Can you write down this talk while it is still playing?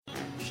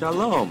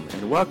Shalom,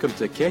 and welcome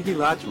to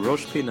Kehilat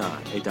Rosh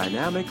Pinah, a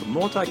dynamic,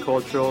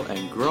 multicultural,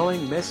 and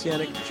growing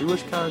Messianic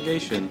Jewish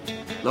congregation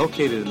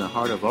located in the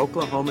heart of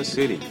Oklahoma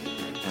City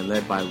and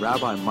led by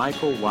Rabbi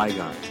Michael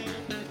Weigand.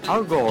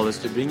 Our goal is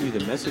to bring you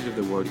the message of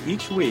the Word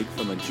each week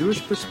from a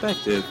Jewish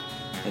perspective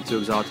and to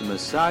exalt the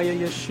Messiah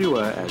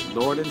Yeshua as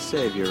Lord and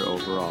Savior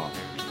over all.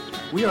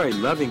 We are a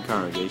loving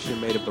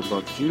congregation made up of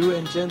both Jew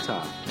and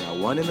Gentile, now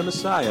one in the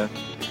Messiah,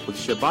 with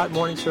Shabbat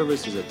morning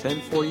services at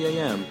 10:40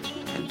 a.m.,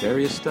 and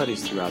various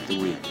studies throughout the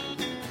week.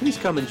 Please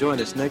come and join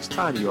us next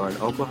time you are in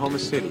Oklahoma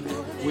City.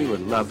 We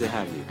would love to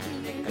have you.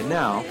 And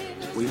now,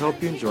 we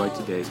hope you enjoyed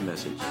today's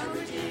message.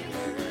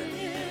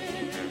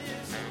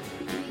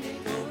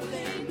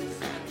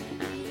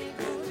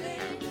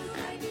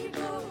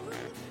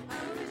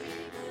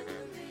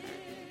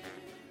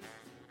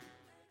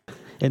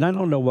 And I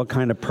don't know what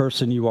kind of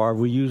person you are.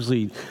 We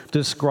usually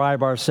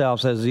describe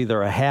ourselves as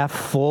either a half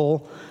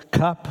full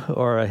cup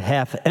or a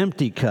half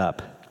empty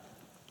cup.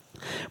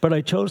 But I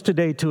chose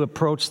today to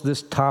approach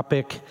this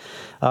topic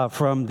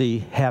from the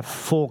half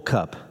full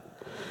cup.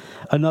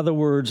 In other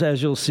words,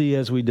 as you'll see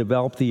as we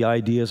develop the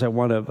ideas, I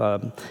want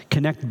to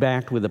connect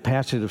back with a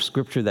passage of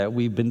Scripture that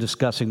we've been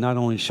discussing, not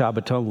only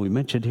Shabbaton, we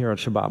mentioned here on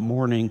Shabbat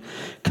morning,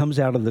 comes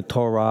out of the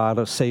Torah, out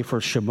of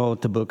Sefer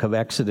Shemot, the book of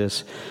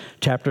Exodus,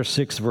 chapter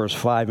 6, verse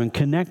 5, and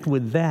connect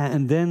with that,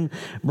 and then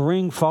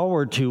bring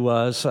forward to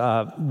us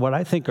what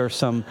I think are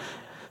some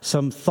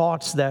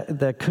thoughts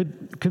that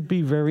could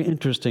be very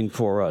interesting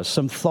for us,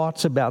 some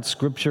thoughts about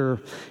Scripture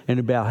and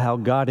about how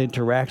God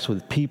interacts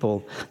with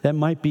people that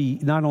might be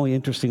not only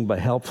interesting but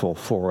helpful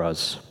for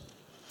us.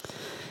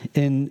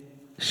 In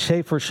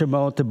Sefer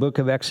Shemot, the book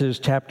of Exodus,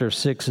 chapter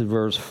 6,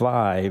 verse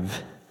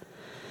 5,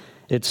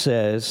 it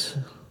says,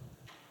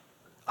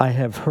 I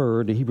have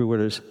heard, the Hebrew word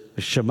is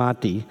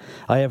shamati,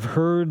 I have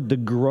heard the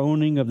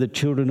groaning of the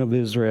children of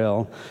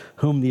Israel,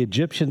 whom the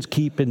Egyptians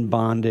keep in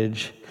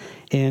bondage,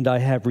 and I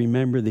have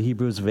remembered, the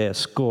Hebrew is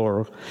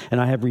ve'eskor, and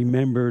I have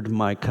remembered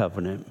my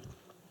covenant.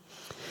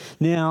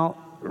 Now,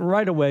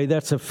 right away,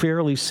 that's a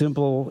fairly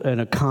simple and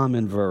a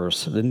common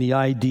verse. And the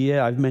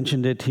idea, I've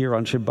mentioned it here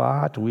on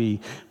Shabbat. We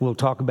will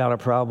talk about it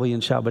probably in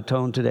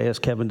Shabbaton today as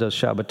Kevin does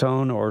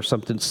Shabbaton or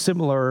something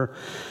similar.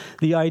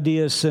 The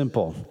idea is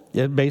simple.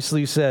 It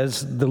basically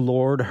says the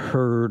Lord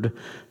heard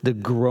the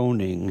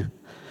groaning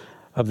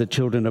of the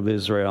children of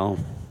Israel.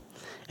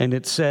 And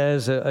it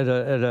says,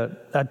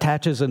 it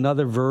attaches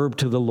another verb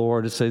to the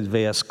Lord. It says,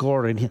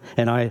 ve'eskor,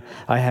 and I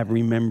have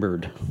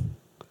remembered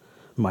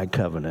my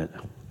covenant.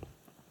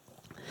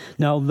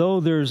 Now,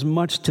 though there's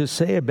much to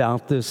say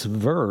about this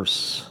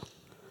verse,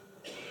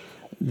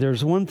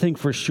 there's one thing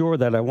for sure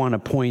that I want to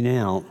point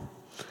out.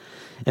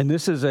 And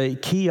this is a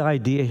key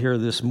idea here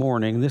this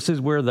morning. This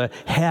is where the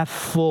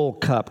half-full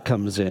cup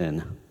comes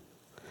in.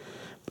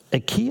 A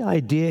key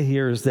idea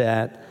here is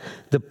that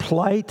the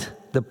plight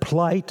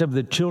of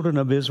the children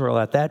of Israel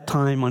at that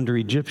time under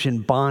Egyptian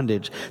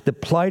bondage, the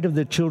plight of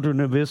the children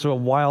of Israel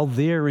while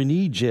they're in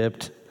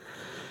Egypt,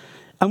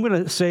 I'm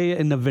going to say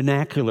in the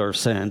vernacular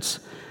sense,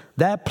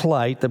 that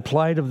plight, the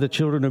plight of the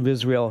children of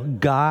Israel,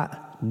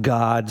 got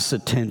God's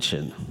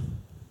attention.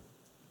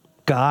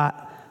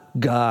 Got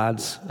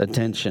God's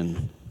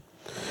attention.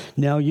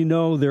 Now, you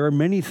know, there are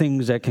many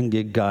things that can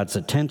get God's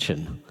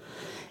attention.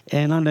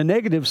 And on the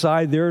negative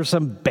side, there are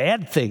some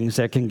bad things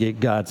that can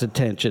get God's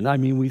attention. I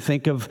mean, we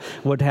think of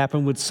what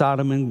happened with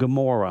Sodom and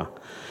Gomorrah.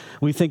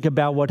 We think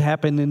about what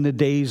happened in the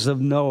days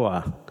of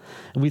Noah.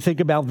 We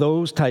think about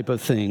those type of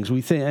things.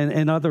 We think,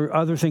 and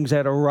other things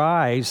that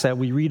arise that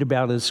we read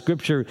about in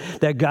Scripture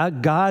that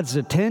got God's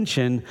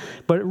attention,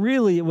 but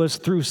really it was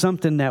through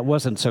something that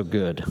wasn't so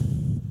good.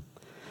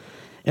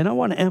 And I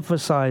want to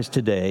emphasize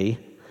today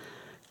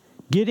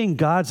getting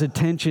God's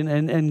attention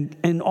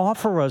and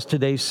offer us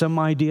today some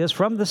ideas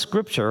from the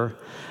Scripture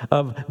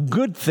of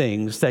good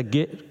things that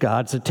get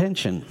God's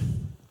attention.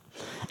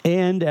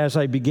 And as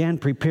I began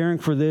preparing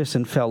for this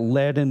and felt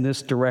led in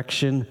this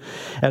direction,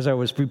 as I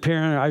was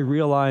preparing, I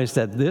realized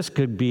that this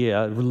could be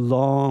a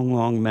long,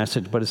 long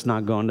message, but it's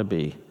not going to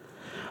be.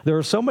 There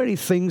are so many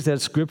things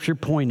that Scripture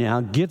point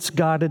out gets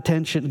God's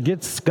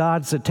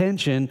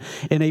attention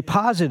in a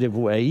positive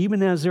way,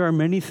 even as there are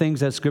many things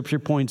that Scripture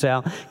points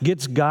out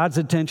gets God's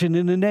attention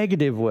in a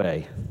negative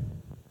way.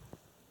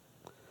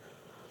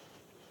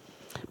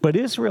 But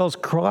Israel's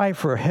cry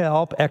for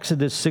help,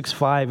 Exodus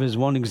 6:5 is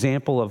one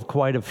example of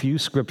quite a few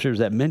scriptures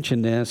that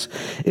mention this.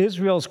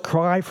 Israel's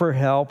cry for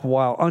help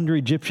while under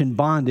Egyptian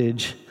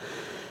bondage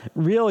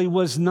really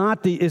was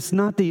not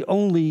the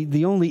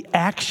only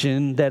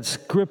action that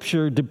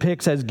Scripture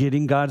depicts as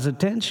getting God's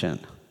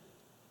attention.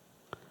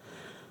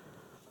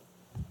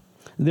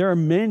 There are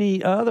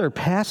many other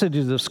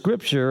passages of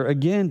Scripture,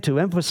 again, to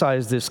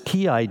emphasize this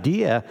key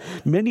idea,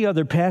 many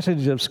other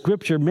passages of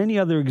Scripture, many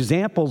other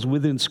examples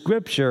within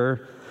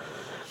Scripture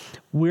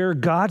where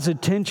God's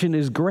attention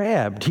is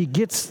grabbed.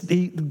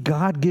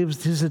 God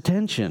gives His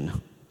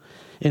attention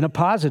in a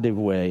positive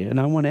way. And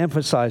I want to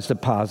emphasize the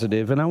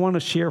positive. And I want to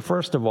share,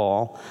 first of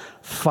all,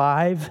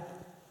 5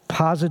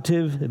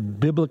 positive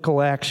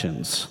biblical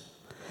actions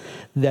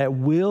that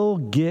will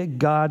get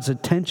God's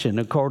attention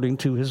according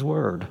to his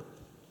word.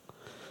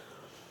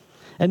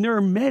 And there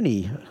are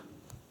many,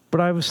 but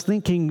I was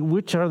thinking,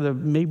 which are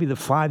maybe the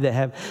 5 that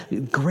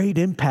have great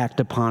impact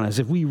upon us?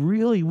 If we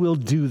really will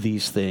do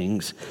these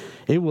things,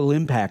 it will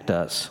impact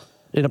us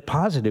in a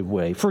positive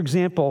way. For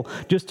example,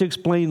 just to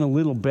explain a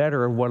little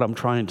better what I'm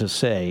trying to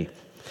say,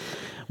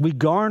 we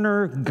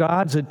garner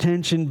God's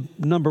attention,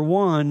 number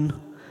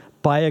 1,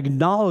 by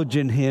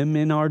acknowledging him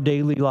in our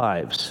daily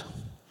lives.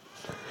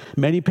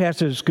 Many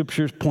passages of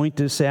scriptures point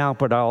this out,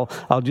 but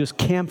I'll just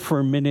camp for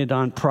a minute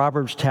on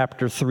Proverbs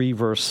chapter 3,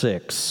 verse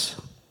 6.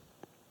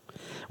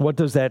 What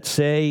does that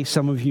say?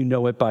 Some of you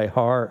know it by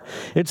heart.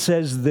 It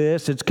says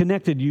this. It's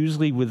connected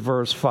usually with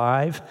verse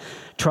 5.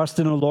 Trust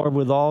in the Lord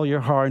with all your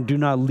heart and do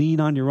not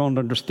lean on your own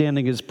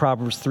understanding, is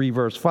Proverbs 3,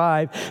 verse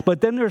 5.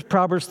 But then there's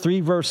Proverbs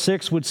 3, verse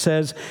 6, which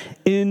says,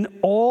 in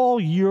all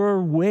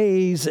your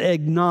ways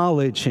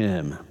acknowledge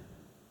him.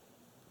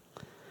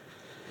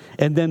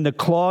 And then the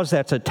clause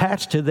that's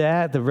attached to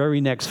that, the very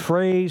next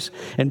phrase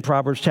in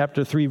Proverbs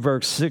chapter 3,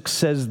 verse 6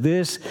 says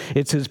this.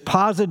 It's his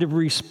positive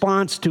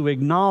response to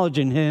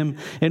acknowledging him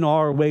in all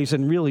our ways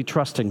and really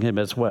trusting him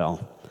as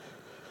well.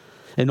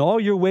 In all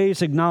your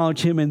ways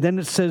acknowledge him. And then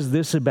it says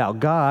this about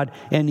God,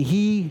 and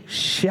he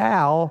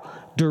shall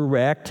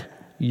direct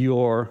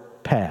your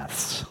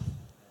paths.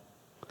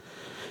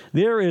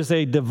 There is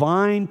a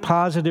divine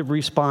positive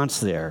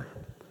response there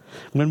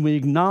when we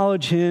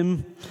acknowledge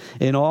him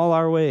in all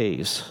our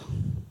ways.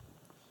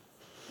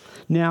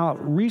 Now,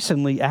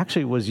 recently,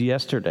 actually it was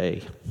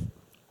yesterday,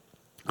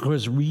 I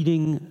was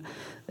reading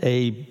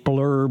a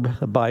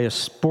blurb by a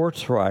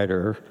sports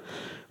writer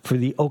for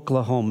the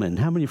Oklahoman.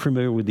 How many are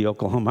familiar with the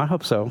Oklahoma? I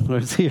hope so.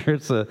 It's here.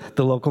 It's the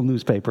local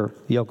newspaper,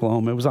 the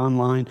Oklahoma. It was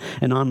online,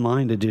 an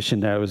online edition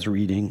that I was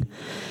reading.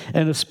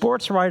 And a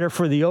sports writer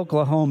for the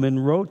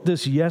Oklahoman wrote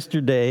this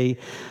yesterday,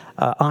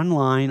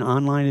 online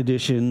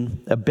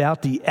edition,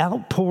 about the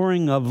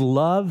outpouring of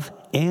love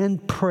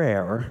and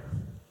prayer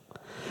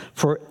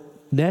for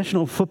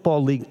National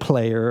Football League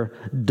player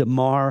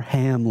Damar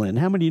Hamlin.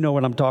 How many of you know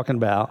what I'm talking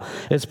about?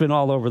 It's been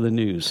all over the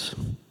news.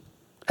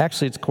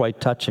 Actually, it's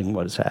quite touching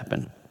what has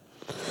happened.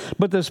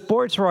 But the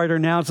sports writer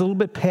now is a little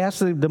bit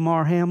past it.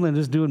 Damar Hamlin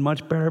is doing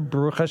much better.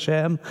 Baruch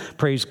Hashem.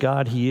 Praise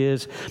God, he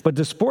is. But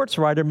the sports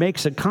writer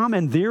makes a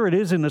comment. There it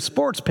is in the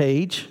sports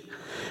page.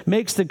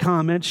 Makes the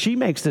comment. She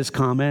makes this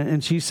comment,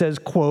 and she says,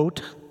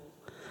 quote,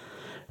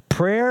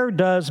 prayer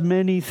does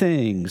many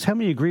things. How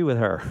many agree with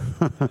her?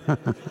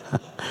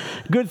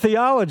 Good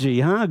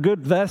theology, huh?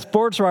 Good. That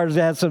sports writers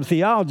had some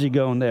theology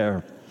going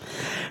there.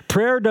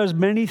 Prayer does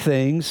many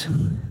things.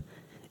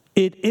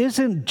 It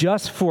isn't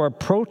just for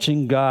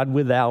approaching God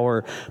with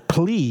our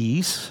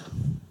pleas.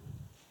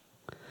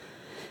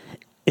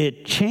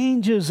 It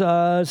changes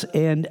us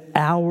and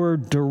our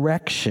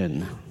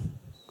direction,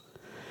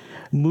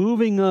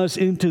 moving us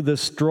into the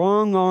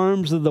strong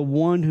arms of the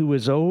one who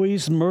is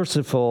always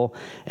merciful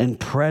and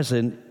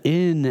present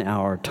in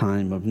our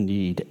time of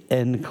need,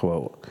 end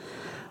quote.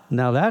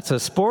 Now that's a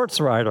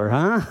sports writer,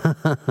 huh?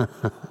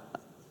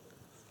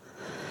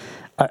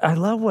 I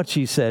love what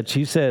she said.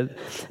 She said,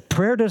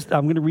 prayer does,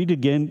 I'm going to read it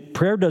again,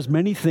 prayer does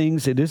many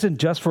things. It isn't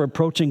just for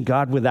approaching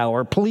God with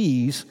our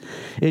pleas.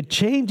 It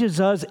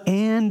changes us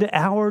and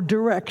our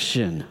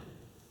direction,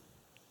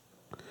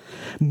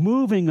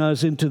 moving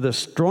us into the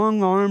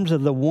strong arms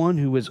of the one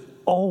who is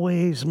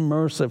always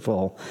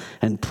merciful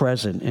and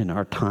present in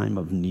our time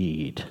of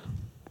need.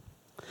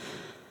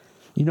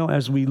 You know,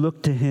 as we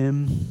look to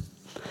him,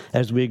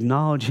 as we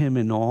acknowledge him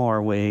in all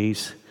our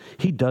ways,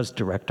 he does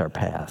direct our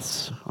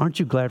paths. Aren't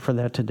you glad for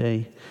that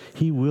today?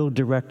 He will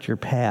direct your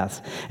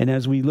path. And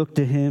as we look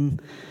to him,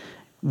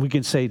 we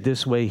can say it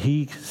this way,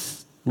 he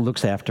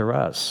looks after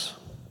us.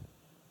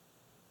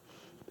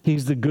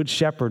 He's the good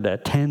shepherd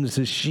that tends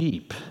his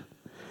sheep.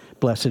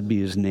 Blessed be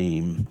his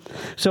name.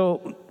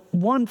 So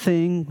one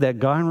thing that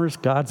garners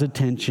God's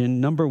attention,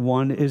 number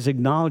 1, is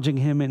acknowledging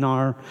him in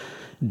our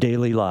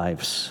daily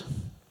lives.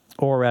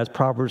 Or as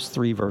Proverbs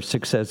 3, verse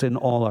 6 says, in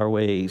all our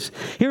ways.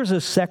 Here's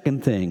a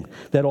second thing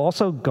that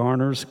also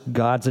garners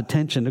God's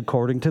attention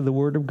according to the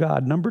Word of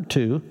God. Number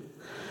 2,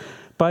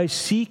 by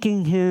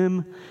seeking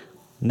him,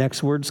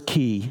 next word's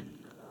key,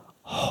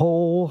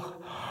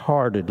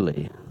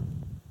 wholeheartedly.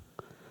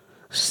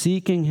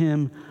 Seeking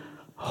him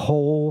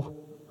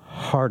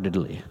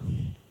wholeheartedly.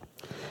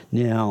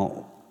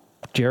 Now,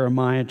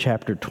 Jeremiah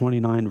chapter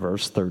 29,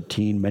 verse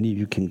 13, many of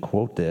you can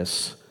quote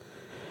this.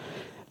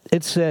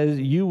 It says,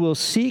 you will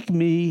seek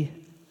me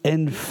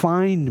and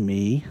find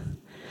me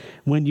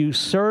when you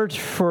search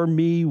for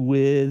me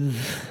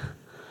with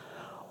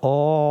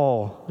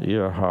all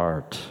your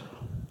heart.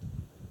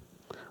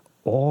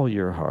 All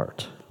your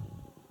heart.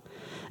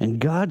 And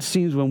God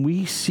seems when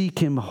we seek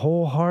him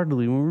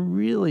wholeheartedly, when we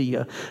really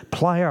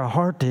apply our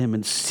heart to him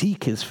and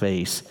seek his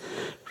face,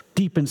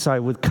 deep inside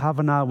with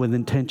kavanah, with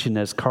intention,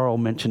 as Carl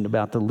mentioned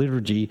about the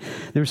liturgy,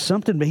 there's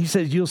something, but he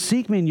says, you'll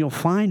seek me and you'll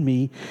find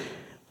me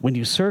when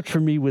you search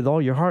for me with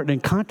all your heart. And in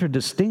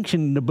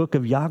contradistinction in the book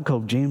of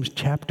Yaakov, James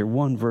chapter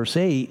 1, verse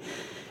 8,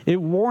 it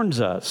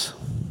warns us.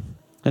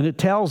 And it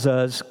tells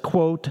us,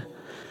 quote,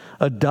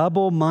 a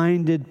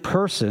double-minded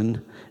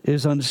person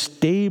is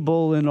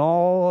unstable in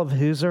all of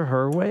his or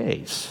her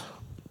ways.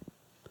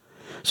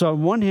 So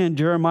on one hand,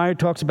 Jeremiah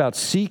talks about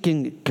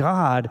seeking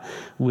God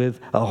with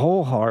a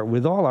whole heart,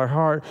 with all our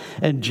heart,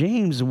 and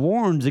James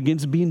warns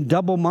against being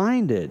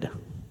double-minded.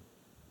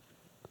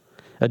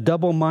 A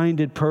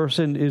double-minded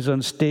person is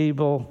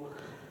unstable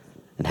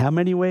in how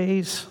many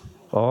ways?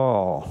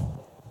 All.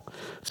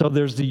 So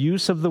there's the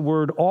use of the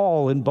word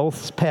all in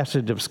both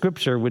passages of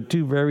Scripture with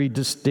two very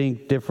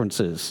distinct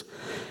differences.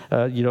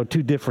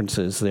 Two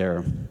differences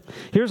there.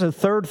 Here's a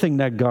third thing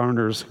that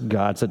garners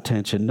God's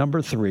attention.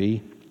 Number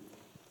 3,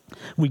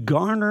 we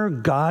garner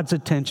God's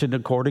attention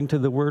according to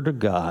the Word of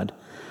God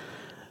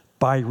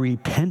by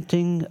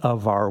repenting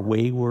of our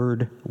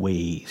wayward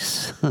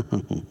ways.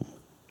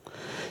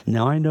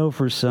 Now, I know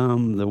for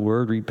some the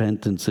word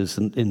repentance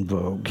isn't in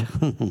vogue,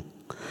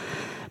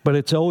 but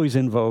it's always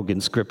in vogue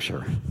in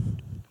Scripture.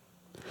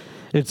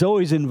 It's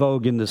always in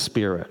vogue in the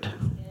Spirit.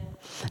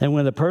 And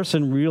when the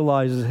person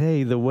realizes,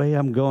 hey, the way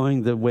I'm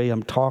going, the way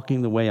I'm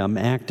talking, the way I'm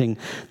acting,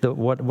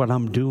 what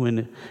I'm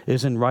doing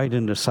isn't right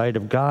in the sight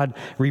of God,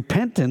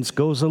 repentance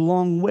goes a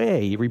long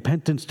way.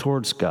 Repentance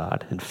towards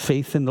God and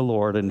faith in the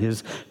Lord and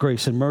His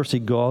grace and mercy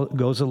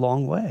goes a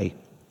long way.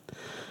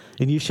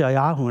 In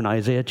Yeshayahu in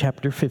Isaiah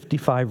chapter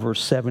 55,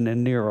 verse 7,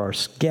 and there are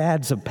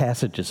scads of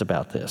passages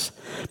about this.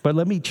 But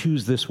let me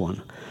choose this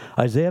one.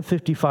 Isaiah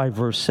 55,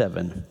 verse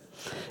 7.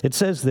 It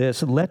says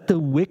this, let the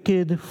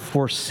wicked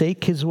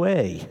forsake his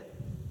way,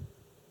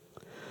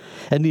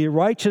 and the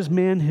righteous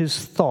man his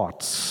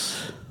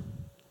thoughts.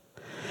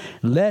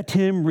 Let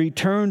him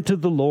return to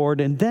the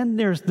Lord. And then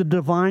there's the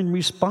divine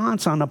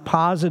response on a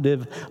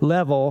positive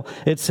level.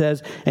 It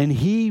says, and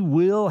He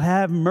will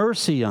have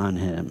mercy on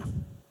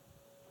him.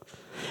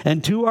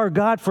 And to our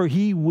God, for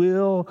He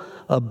will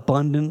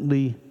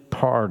abundantly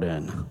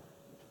pardon.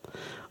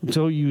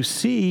 So you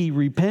see,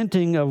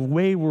 repenting of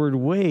wayward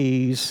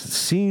ways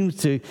seems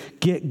to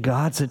get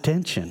God's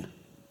attention.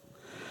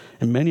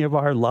 In many of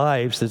our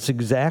lives, that's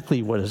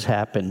exactly what has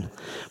happened.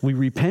 We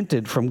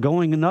repented from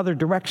going another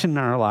direction in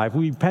our life.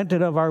 We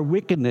repented of our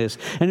wickedness.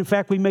 And in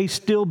fact, we may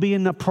still be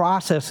in the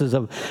processes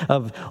of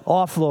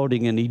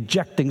offloading and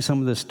ejecting some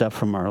of this stuff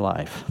from our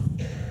life.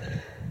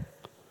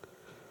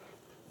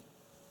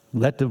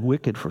 Let the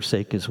wicked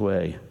forsake his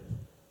way.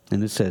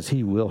 And it says,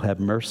 He will have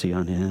mercy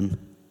on him.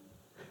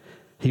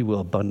 He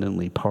will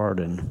abundantly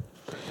pardon.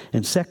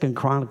 In 2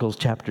 Chronicles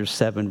chapter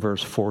 7,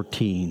 verse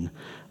 14,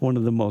 one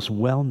of the most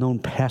well-known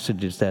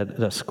passages that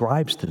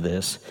ascribes to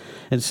this,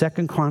 in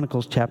 2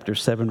 Chronicles chapter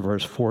 7,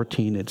 verse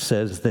 14, it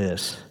says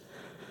this,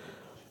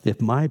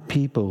 if my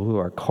people who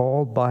are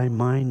called by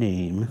my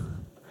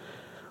name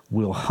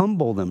will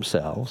humble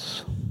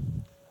themselves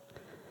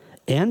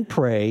and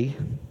pray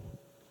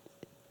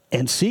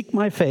and seek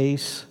my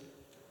face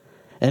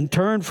and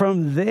turn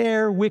from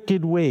their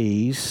wicked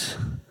ways.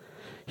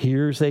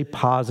 Here's a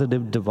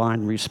positive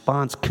divine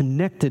response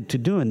connected to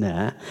doing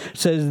that. It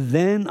says,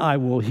 then I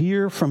will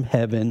hear from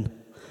heaven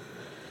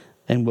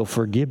and will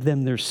forgive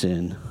them their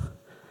sin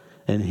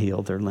and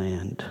heal their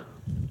land.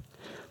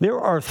 There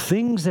are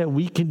things that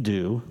we can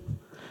do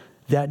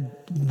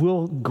that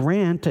will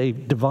grant a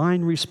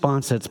divine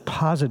response that's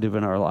positive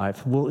in our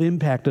life, will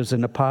impact us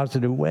in a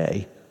positive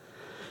way.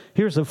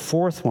 Here's a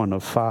fourth one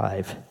of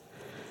 5.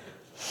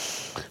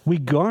 We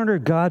garner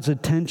God's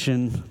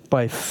attention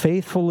by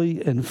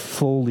faithfully and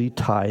fully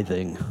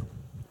tithing.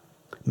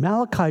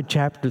 Malachi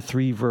chapter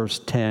 3, verse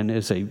 10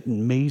 is an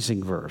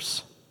amazing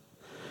verse.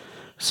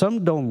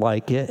 Some don't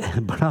like it,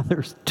 but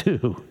others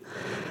do.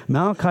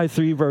 Malachi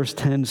 3, verse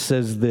 10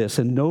 says this,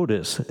 and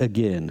notice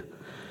again,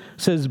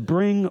 it says,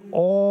 bring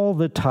all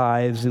the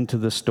tithes into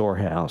the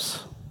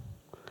storehouse,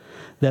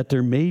 that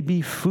there may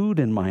be food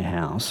in my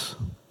house.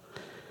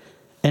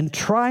 And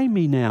try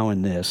me now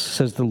in this,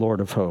 says the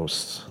Lord of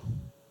hosts.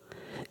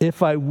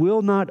 If I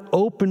will not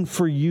open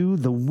for you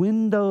the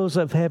windows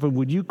of heaven,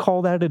 would you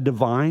call that a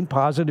divine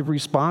positive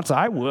response?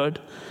 I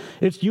would.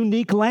 It's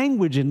unique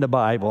language in the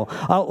Bible.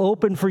 I'll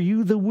open for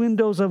you the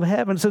windows of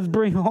heaven. It says,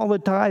 bring all the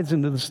tithes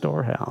into the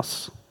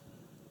storehouse.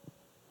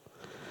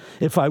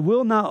 If I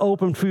will not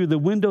open for you the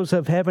windows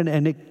of heaven,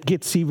 and it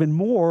gets even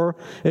more,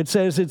 it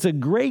says it's a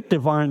great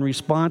divine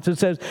response. It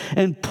says,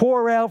 and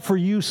pour out for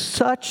you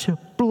such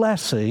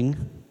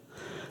blessing,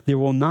 there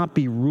will not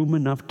be room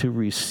enough to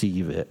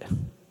receive it.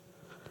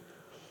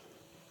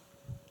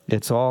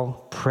 It's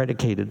all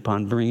predicated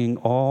upon bringing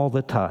all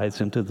the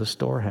tithes into the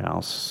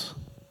storehouse.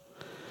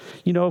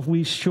 You know, if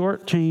we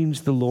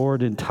shortchange the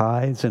Lord in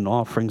tithes and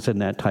offerings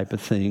and that type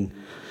of thing,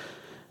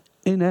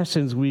 in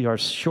essence, we are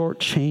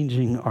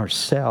shortchanging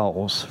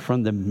ourselves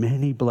from the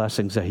many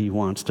blessings that He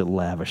wants to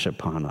lavish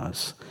upon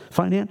us.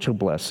 Financial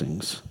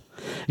blessings.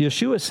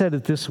 Yeshua said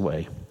it this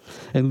way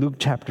in Luke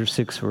chapter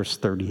 6, verse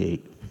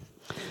 38.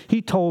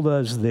 He told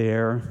us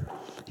there,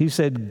 He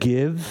said,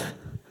 give,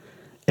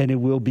 and it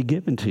will be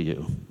given to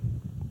you.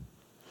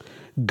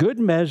 Good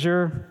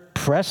measure,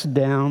 pressed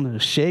down,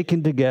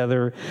 shaken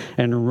together,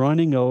 and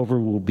running over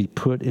will be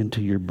put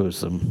into your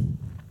bosom.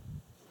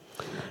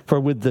 For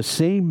with the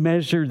same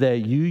measure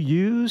that you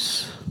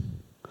use,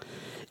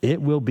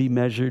 it will be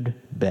measured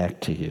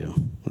back to you.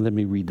 Let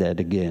me read that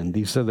again.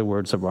 These are the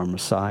words of our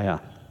Messiah.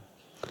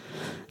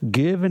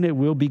 Give, and it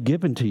will be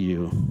given to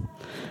you.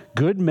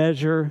 Good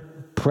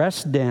measure,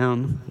 pressed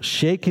down,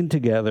 shaken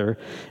together,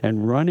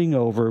 and running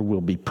over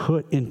will be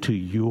put into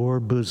your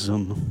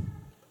bosom.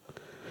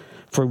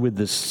 For with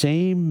the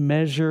same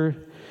measure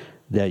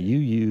that you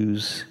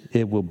use,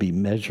 it will be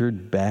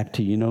measured back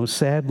to you. You know,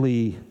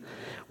 sadly,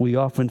 we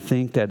often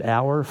think that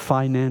our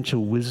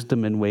financial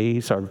wisdom and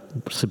ways are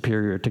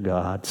superior to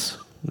God's,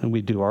 and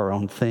we do our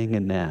own thing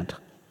in that.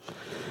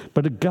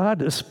 But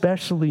God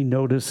especially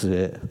notices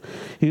it.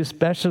 He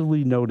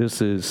especially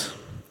notices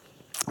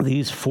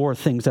these four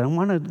things. And I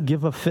want to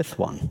give a fifth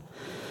one.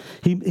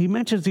 He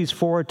mentions these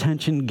four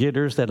attention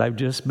getters that I've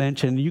just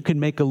mentioned. You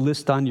can make a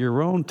list on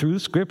your own through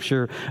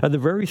Scripture of the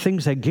very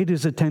things that get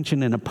his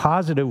attention in a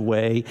positive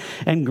way.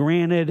 And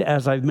granted,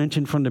 as I've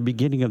mentioned from the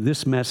beginning of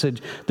this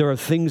message, there are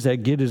things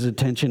that get his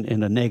attention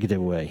in a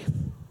negative way.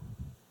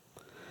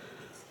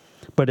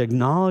 But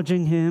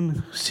acknowledging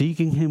him,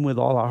 seeking him with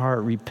all our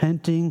heart,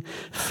 repenting,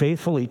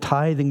 faithfully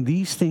tithing,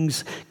 these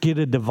things get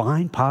a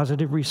divine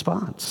positive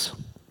response.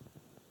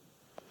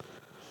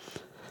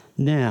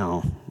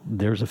 Now,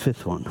 there's a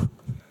fifth one.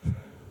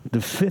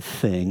 The fifth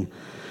thing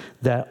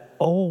that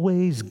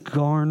always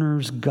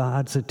garners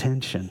God's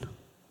attention.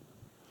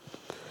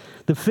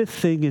 The fifth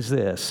thing is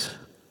this: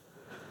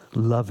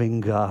 loving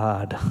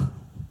God.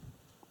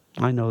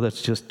 I know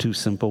that's just two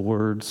simple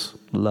words,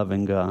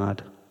 loving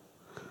God.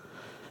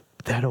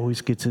 That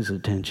always gets his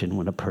attention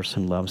when a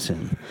person loves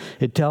him.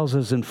 It tells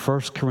us in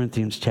 1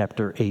 Corinthians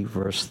chapter 8,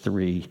 verse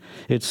 3,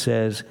 it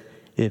says,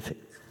 if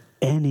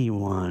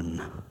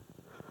anyone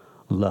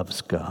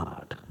loves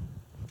God,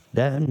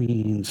 that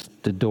means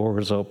the door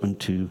is open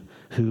to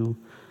who?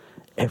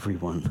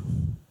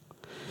 Everyone.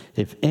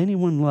 If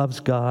anyone loves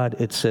God,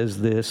 it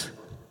says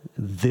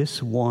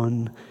this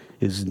one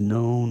is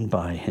known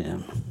by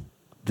him.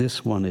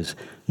 This one is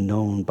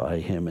known by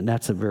him. And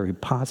that's a very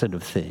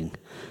positive thing,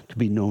 to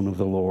be known of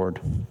the Lord.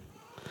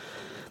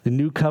 The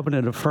new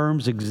covenant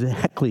affirms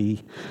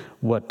exactly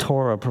what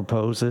Torah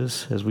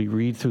proposes. As we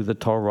read through the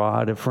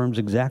Torah, it affirms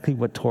exactly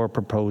what Torah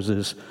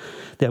proposes,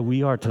 that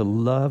we are to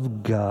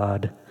love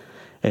God.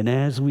 And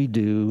as we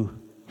do,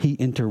 he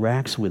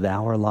interacts with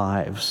our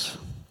lives.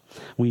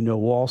 We know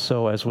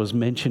also, as was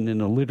mentioned in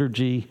the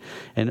liturgy,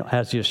 and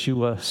as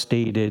Yeshua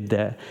stated,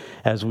 that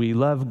as we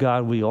love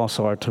God, we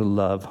also are to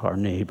love our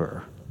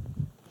neighbor.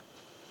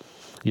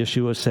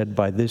 Yeshua said,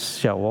 by this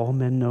shall all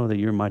men know that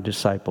you're my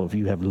disciple, if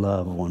you have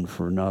love one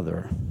for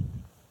another.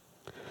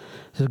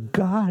 So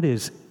God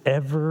is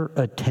ever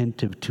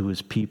attentive to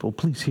his people.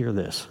 Please hear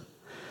this.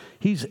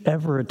 He's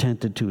ever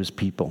attentive to his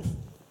people.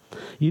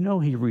 You know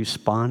he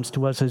responds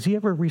to us. Has he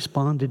ever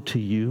responded to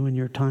you in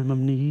your time of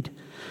need?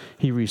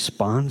 He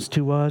responds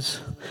to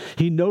us.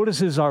 He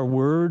notices our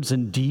words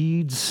and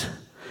deeds.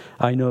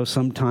 I know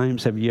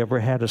sometimes, have you ever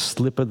had a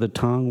slip of the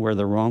tongue where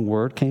the wrong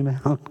word came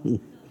out?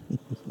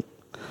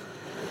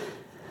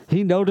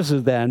 He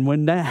notices that, and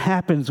when that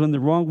happens, when the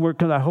wrong word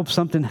comes, I hope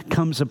something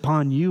comes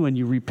upon you and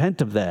you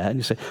repent of that. And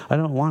you say, I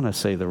don't want to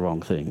say the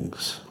wrong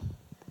things.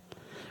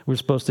 We're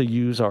supposed to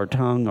use our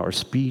tongue, our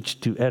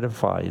speech to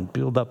edify and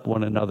build up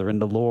one another in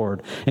the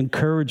Lord,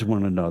 encourage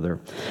one another.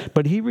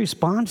 But he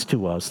responds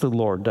to us, the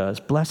Lord does.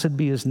 Blessed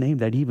be his name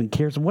that he even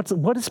cares.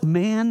 What is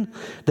man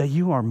that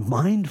you are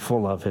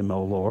mindful of him,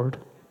 O Lord?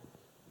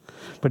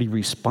 But he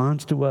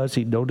responds to us.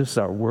 He notices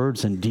our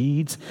words and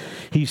deeds.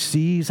 He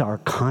sees our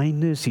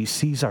kindness. He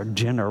sees our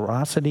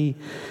generosity.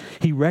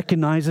 He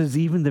recognizes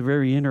even the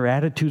very inner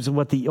attitudes of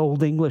what the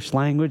Old English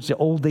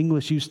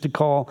used to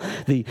call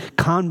the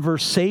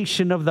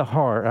conversation of the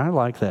heart. I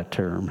like that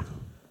term.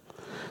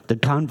 The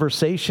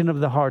conversation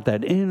of the heart,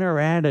 that inner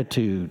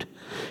attitude.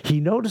 He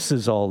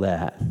notices all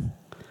that.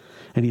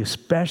 And he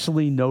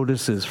especially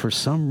notices, for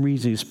some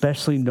reason,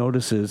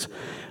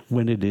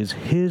 when it is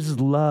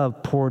his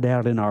love poured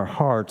out in our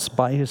hearts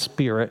by his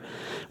Spirit,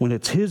 when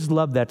it's his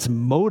love that's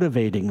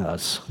motivating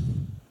us,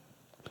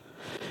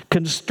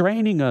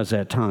 constraining us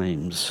at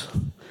times,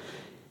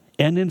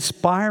 and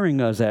inspiring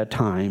us at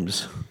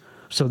times,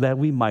 so that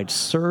we might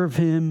serve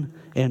him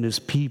and his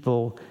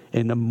people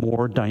in a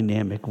more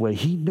dynamic way.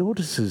 He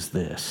notices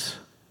this.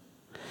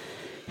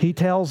 He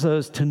tells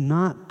us to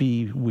not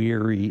be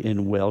weary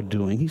in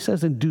well-doing. He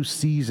says in due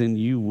season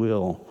you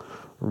will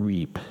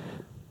reap.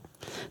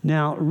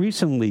 Now,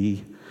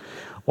 recently,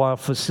 while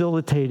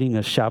facilitating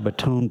a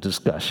Shabbaton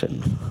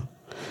discussion,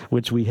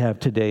 which we have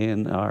today,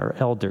 and our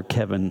elder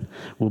Kevin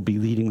will be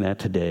leading that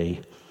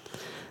today,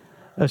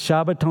 a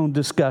Shabbaton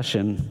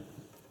discussion,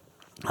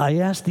 I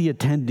asked the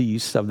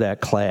attendees of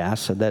that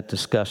class, of that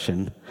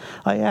discussion,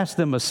 I asked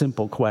them a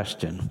simple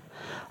question.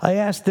 I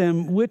asked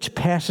them which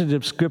passage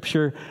of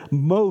Scripture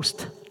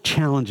most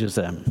challenges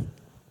them.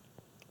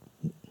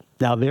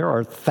 Now, there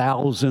are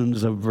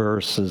thousands of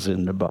verses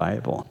in the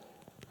Bible.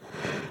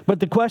 But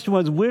the question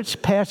was,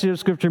 which passage of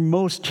Scripture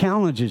most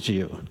challenges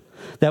you?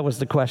 That was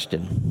the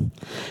question.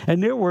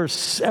 And there were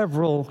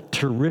several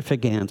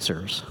terrific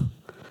answers.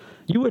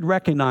 You would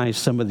recognize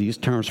some of these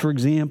terms. For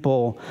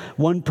example,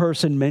 one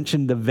person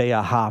mentioned the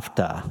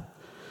Ve'ahavta,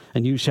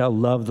 and you shall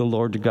love the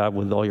Lord your God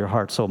with all your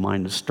heart, soul,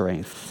 mind, and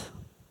strength.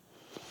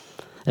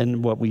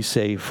 And what we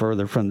say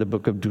further from the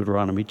book of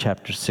Deuteronomy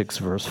chapter 6,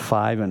 verse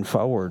 5 and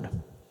forward.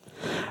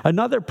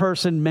 Another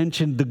person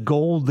mentioned the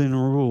golden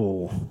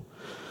rule,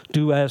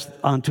 do as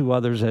unto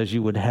others as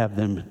you would have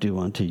them do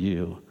unto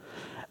you,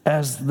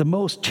 as the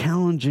most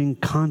challenging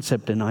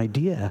concept and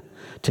idea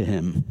to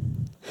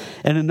him.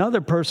 And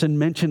another person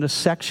mentioned a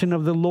section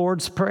of the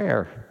Lord's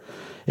Prayer.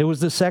 It was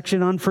the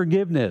section on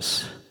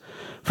forgiveness.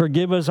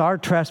 Forgive us our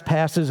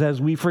trespasses as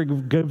we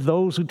forgive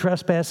those who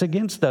trespass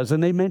against us.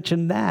 And they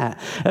mentioned that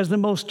as the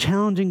most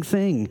challenging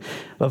thing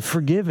of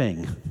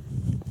forgiving.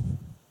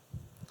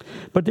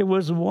 But there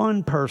was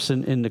one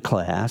person in the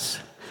class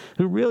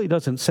who really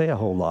doesn't say a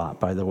whole lot,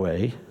 by the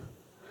way.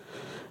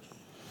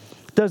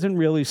 Doesn't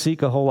really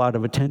seek a whole lot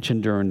of attention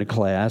during the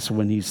class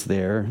when he's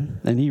there.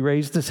 And he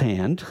raised his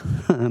hand,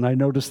 and I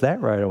noticed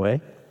that right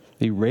away.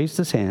 He raised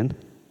his hand.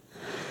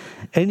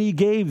 And he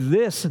gave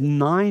this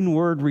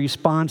 9-word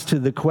response to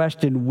the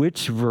question,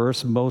 which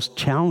verse most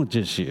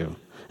challenges you?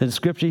 In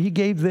Scripture, he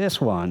gave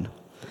this one.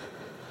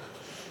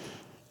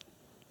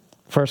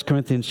 1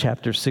 Corinthians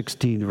chapter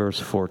 16, verse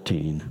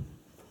 14.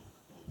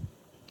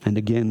 And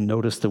again,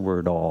 notice the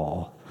word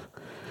all.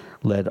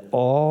 Let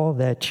all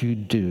that you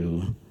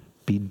do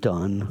be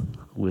done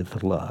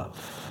with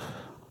love.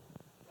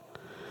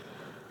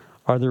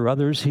 Are there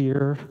others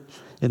here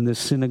in this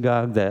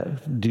synagogue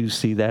that do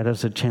see that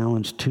as a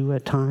challenge too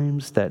at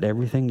times, that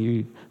everything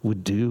you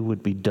would do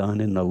would be done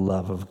in the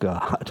love of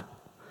God?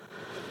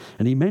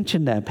 And he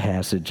mentioned that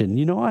passage,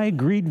 and I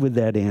agreed with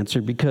that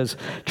answer, because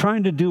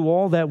trying to do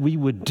all that we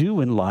would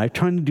do in life,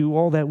 trying to do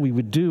all that we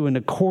would do in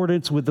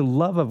accordance with the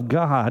love of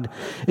God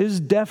is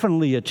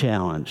definitely a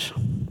challenge.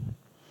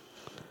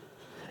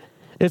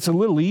 It's a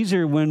little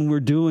easier when we're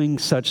doing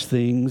such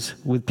things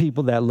with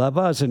people that love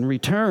us in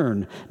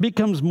return. It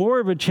becomes more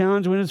of a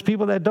challenge when it's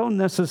people that don't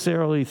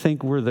necessarily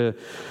think we're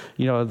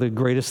the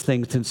greatest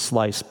thing since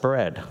sliced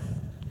bread.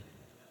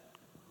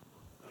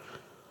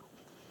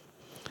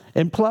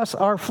 And plus,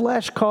 our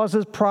flesh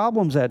causes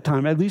problems at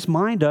times. At least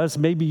mine does.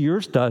 Maybe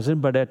yours doesn't,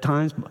 but at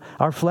times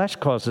our flesh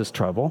causes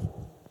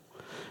trouble.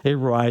 It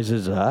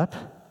rises up.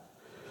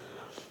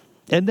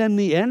 And then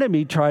the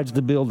enemy tries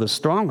to build a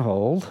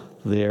stronghold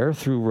there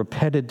through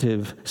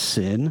repetitive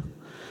sin,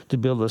 to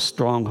build a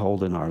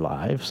stronghold in our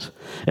lives.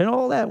 And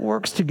all that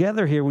works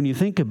together here when you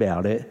think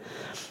about it.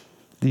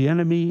 The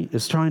enemy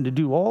is trying to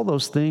do all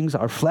those things.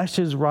 Our flesh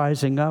is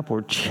rising up.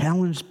 We're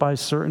challenged by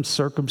certain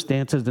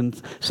circumstances, and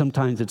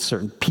sometimes it's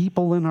certain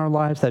people in our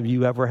lives. Have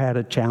you ever had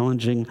a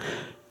challenging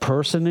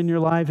person in your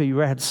life? Have you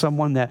ever had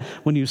someone that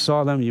when you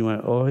saw them, you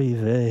went, oy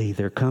vey,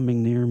 they're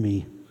coming near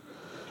me?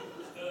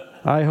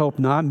 I hope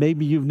not.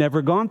 Maybe you've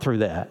never gone through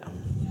that.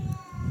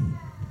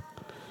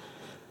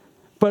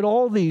 But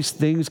all these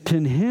things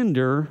can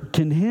hinder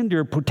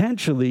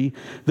potentially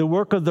the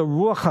work of the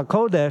Ruach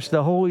HaKodesh,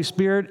 the Holy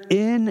Spirit,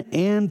 in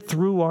and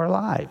through our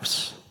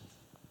lives.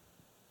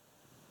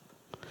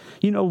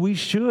 We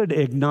should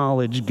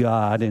acknowledge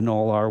God in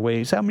all our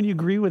ways. How many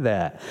agree with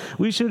that?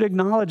 We should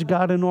acknowledge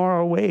God in all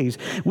our ways.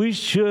 We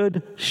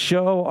should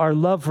show our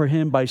love for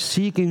Him by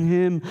seeking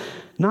Him,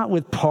 not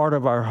with part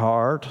of our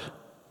heart,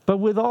 but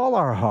with all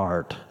our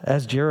heart,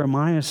 as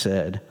Jeremiah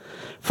said.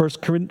 1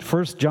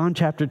 John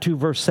chapter 2,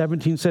 verse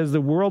 17 says,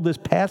 the world is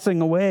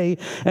passing away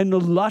and the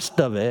lust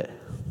of it.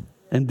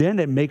 And then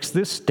it makes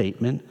this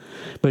statement,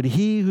 but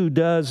he who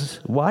does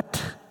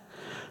what?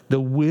 The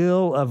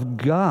will of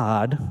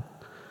God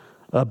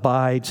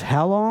abides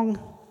how long?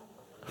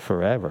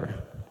 Forever.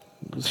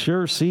 It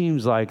sure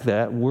seems like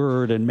that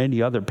word and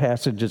many other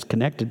passages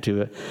connected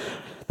to it.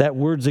 That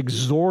word's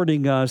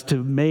exhorting us to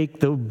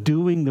make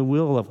doing the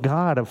will of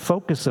God a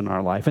focus in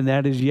our life. And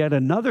that is yet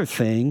another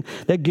thing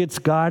that gets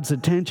God's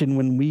attention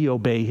when we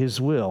obey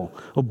His will.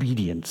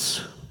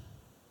 Obedience.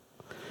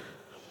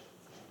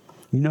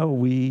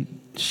 We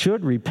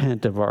should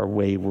repent of our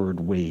wayward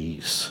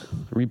ways.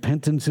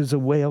 Repentance is a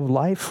way of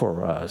life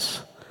for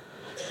us.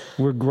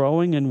 We're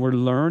growing and we're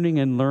learning,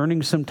 and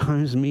learning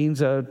sometimes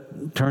means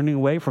turning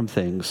away from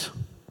things.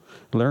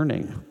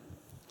 Learning.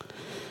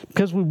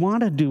 Because we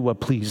want to do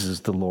what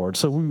pleases the Lord.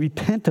 So we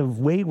repent of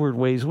wayward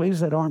ways, ways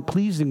that aren't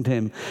pleasing to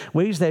Him,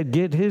 ways that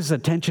get His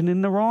attention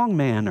in the wrong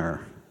manner.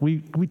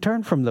 We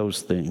turn from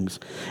those things.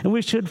 And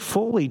we should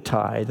fully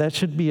tithe. That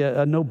should be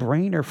a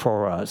no-brainer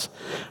for us.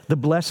 The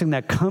blessing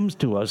that comes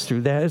to us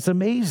through that is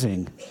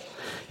amazing.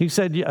 He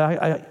said,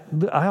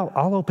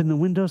 I'll open the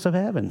windows of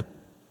heaven.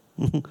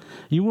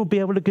 You won't be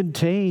able to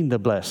contain the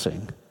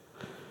blessing.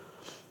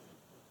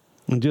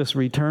 And just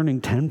returning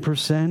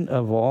 10%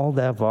 of all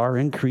of our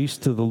increase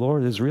to the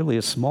Lord is really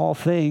a small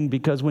thing,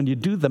 because when you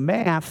do the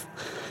math,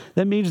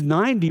 that means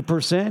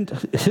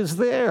 90% is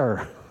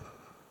there.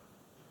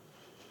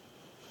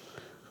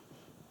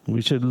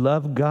 We should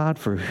love God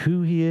for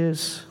who He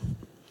is,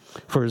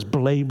 for His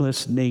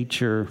blameless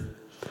nature,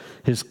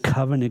 His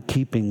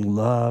covenant-keeping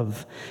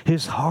love,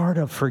 His heart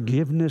of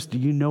forgiveness. Do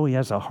you know He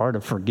has a heart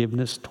of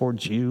forgiveness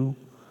towards you?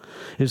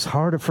 His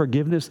heart of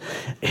forgiveness,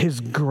 His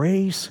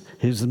grace,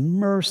 His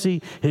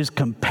mercy, His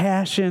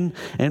compassion,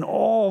 and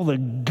all the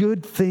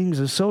good things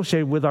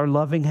associated with our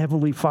loving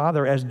Heavenly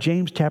Father, as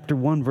James chapter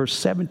 1, verse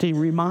 17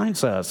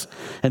 reminds us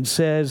and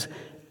says,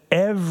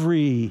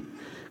 every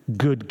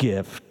good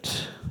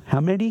gift. How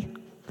many?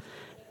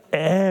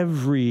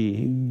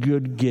 Every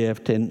good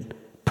gift and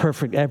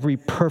every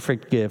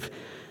perfect gift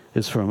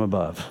is from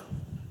above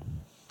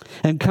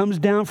and comes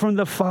down from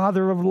the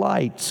Father of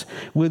lights,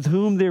 with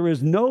whom there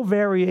is no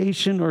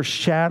variation or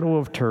shadow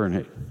of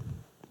turning.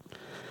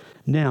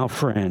 Now,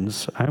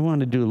 friends, I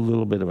want to do a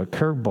little bit of a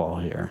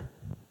curveball here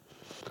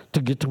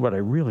to get to what I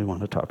really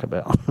want to talk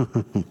about.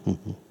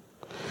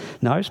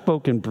 Now, I've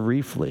spoken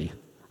briefly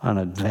on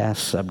a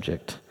vast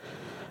subject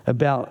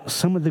about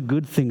some of the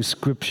good things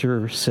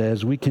Scripture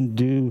says we can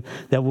do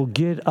that will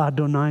get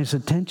Adonai's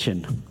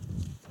attention.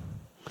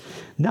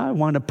 Now I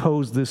want to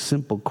pose this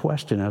simple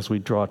question as we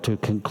draw to a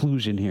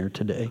conclusion here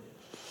today.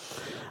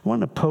 I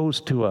want to pose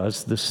to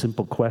us this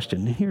simple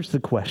question. Here's the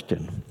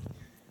question.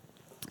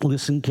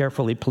 Listen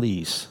carefully,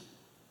 please.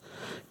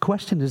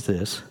 Question is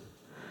this: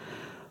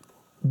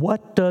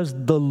 what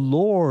does the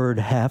Lord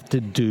have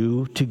to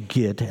do to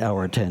get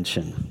our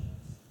attention?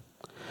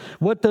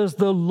 What does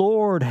the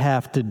Lord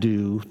have to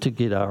do to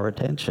get our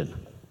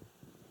attention?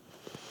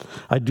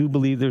 I do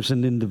believe there's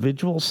an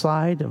individual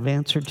side of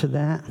answer to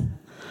that.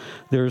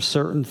 There are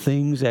certain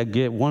things that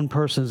get one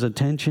person's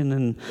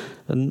attention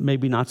and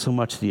maybe not so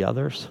much the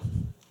others.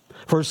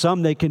 For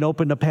some, they can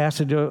open a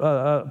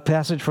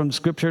passage from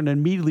Scripture and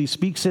immediately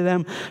speaks to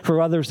them.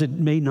 For others, it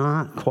may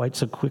not quite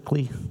so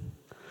quickly.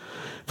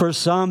 For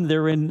some,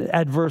 they're in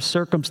adverse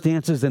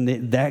circumstances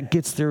and that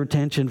gets their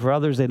attention. For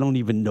others, they don't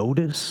even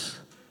notice.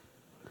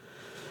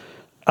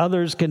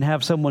 Others can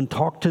have someone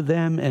talk to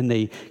them and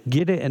they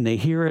get it and they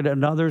hear it.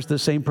 And others, the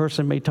same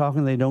person may talk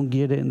and they don't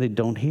get it and they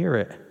don't hear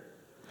it.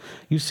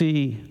 You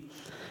see,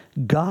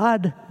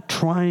 God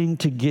trying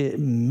to get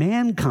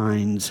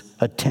mankind's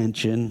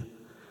attention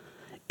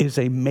is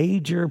a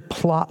major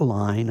plot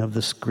line of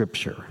the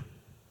Scripture.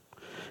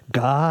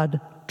 God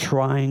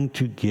trying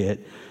to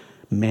get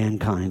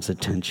mankind's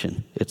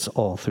attention. It's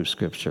all through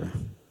Scripture.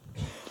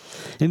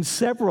 In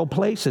several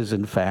places,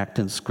 in fact,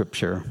 in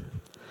Scripture,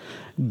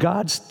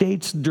 God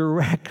states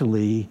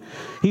directly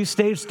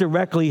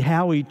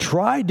how He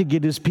tried to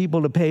get His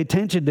people to pay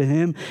attention to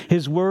Him,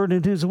 His word,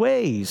 and His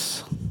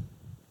ways.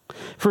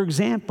 For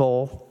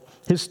example,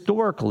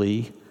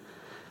 historically,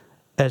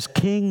 as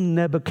King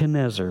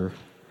Nebuchadnezzar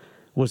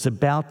was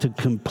about to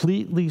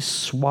completely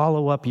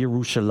swallow up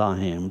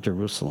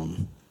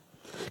Jerusalem,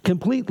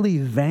 completely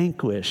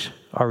vanquish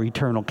our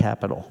eternal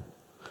capital,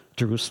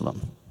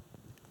 Jerusalem,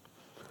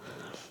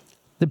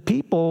 the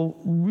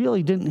people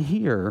really didn't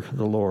hear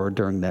the Lord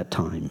during that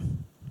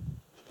time.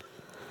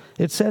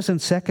 It says in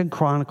 2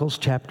 Chronicles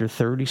chapter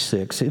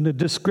 36, in the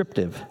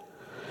descriptive,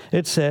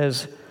 it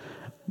says,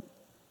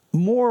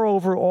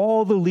 moreover,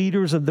 all the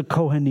leaders of the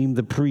Kohanim,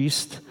 the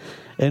priest,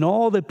 and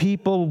all the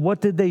people,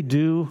 what did they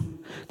do?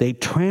 They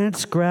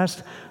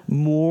transgressed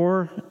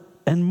more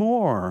and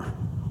more,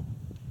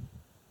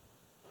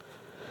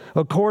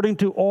 according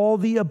to all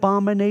the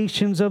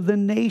abominations of the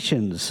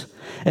nations,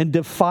 and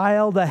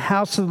defile the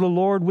house of the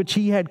Lord which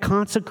He had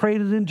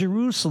consecrated in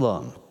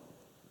Jerusalem.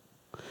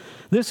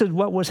 This is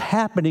what was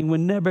happening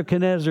when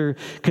Nebuchadnezzar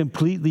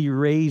completely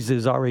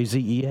razes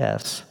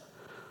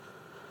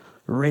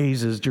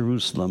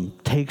Jerusalem,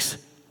 takes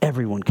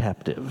everyone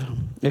captive.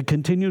 It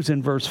continues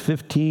in verse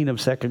 15 of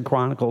 2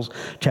 Chronicles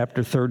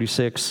chapter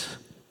 36.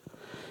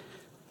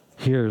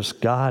 Here's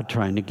God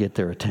trying to get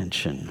their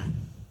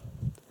attention.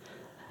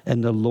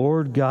 And the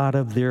Lord God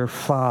of their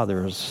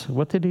fathers,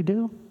 what did He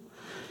do?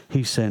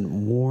 He sent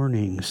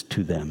warnings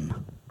to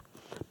them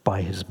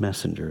by His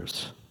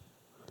messengers,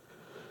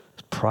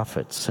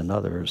 prophets and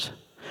others,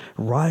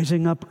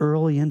 rising up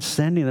early and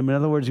sending them. In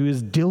other words, He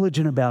was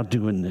diligent about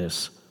doing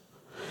this,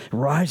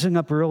 rising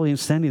up early and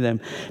sending them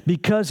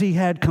because He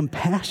had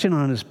compassion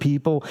on His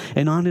people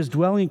and on His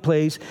dwelling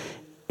place.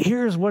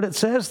 Here's what it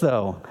says,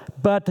 though.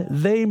 But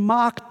they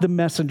mocked the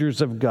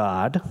messengers of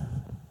God,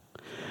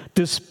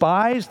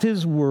 despised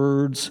His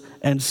words,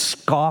 and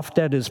scoffed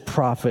at His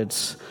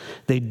prophets.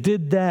 They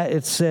did that,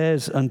 it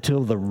says,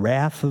 until the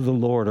wrath of the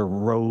Lord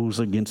arose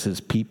against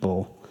His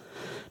people,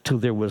 till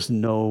there was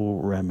no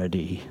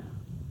remedy.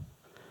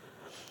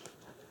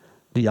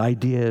 The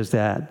idea is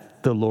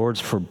that the Lord's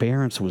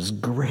forbearance was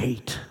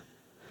great,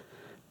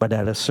 but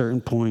at a certain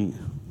point,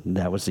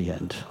 that was the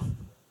end.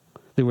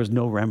 There was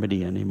no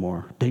remedy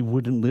anymore. They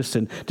wouldn't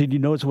listen. Did you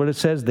notice what it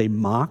says? They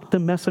mocked the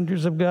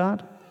messengers of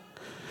God.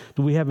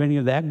 Do we have any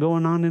of that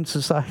going on in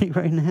society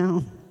right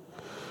now?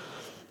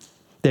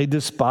 They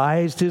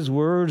despised His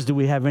words. Do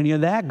we have any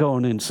of that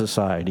going in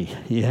society?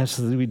 Yes,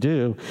 we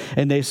do.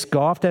 And they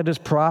scoffed at His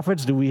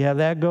prophets. Do we have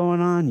that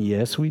going on?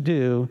 Yes, we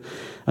do.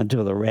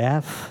 Until the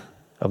wrath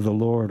of the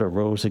Lord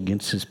arose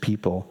against His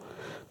people,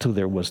 till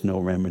there was no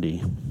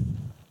remedy.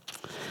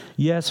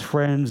 Yes,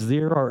 friends,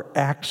 there are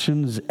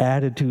actions,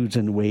 attitudes,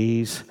 and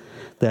ways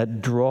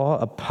that draw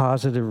a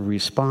positive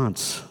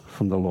response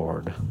from the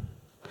Lord.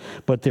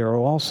 but there are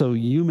also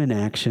human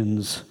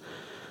actions,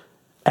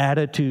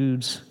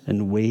 attitudes,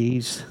 and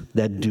ways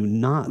that do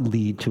not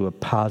lead to a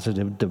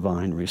positive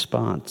divine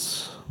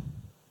response.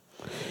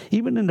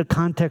 Even in the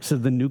context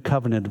of the New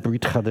Covenant,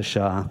 Brit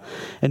Chadashah,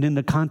 and in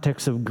the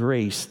context of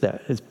grace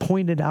that is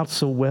pointed out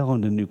so well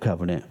in the New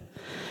Covenant,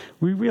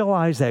 we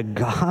realize that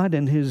God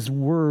and His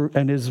word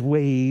and His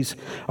ways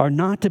are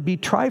not to be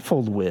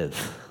trifled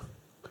with.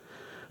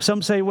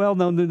 Some say, well,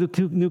 no,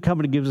 the New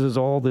Covenant gives us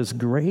all this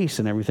grace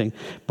and everything.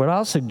 But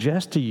I'll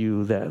suggest to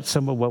you that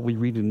some of what we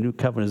read in the New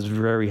Covenant is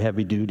very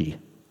heavy duty.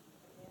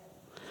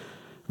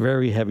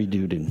 Very heavy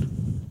duty.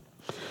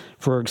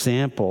 For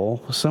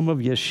example, some of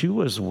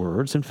Yeshua's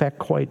words, in fact,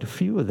 quite a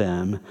few of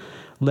them,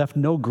 left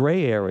no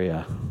gray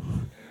area.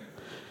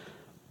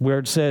 Where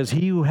it says,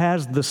 he who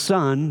has the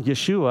Son,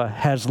 Yeshua,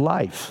 has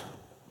life.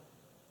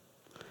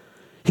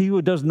 He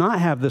who does not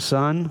have the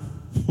Son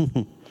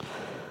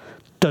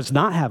does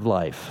not have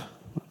life.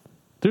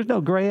 There's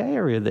no gray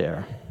area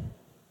there.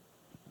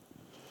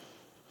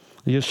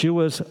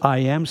 Yeshua's I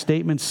am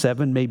statement,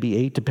 7, maybe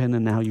 8,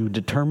 depending on how you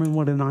determine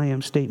what an I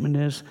am statement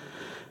is.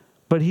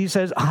 But he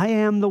says, I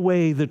am the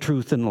way, the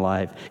truth, and the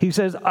life. He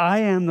says, I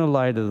am the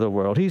light of the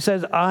world. He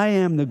says, I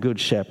am the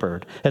good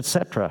shepherd,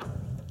 etc.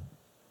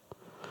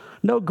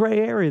 No gray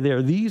area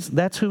there.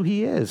 That's who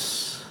he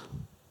is.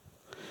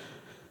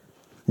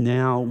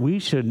 Now, we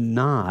should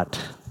not,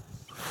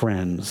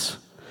 friends,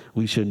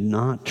 we should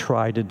not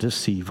try to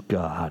deceive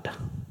God.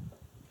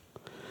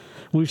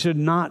 We should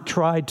not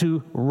try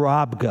to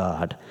rob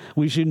God.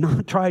 We should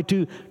not try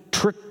to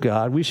trick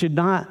God. We should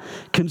not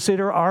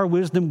consider our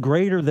wisdom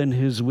greater than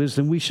His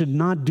wisdom. We should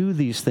not do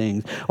these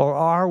things, or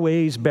our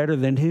ways better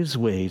than His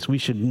ways. We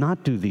should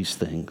not do these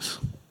things.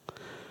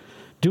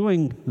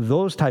 Doing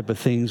those type of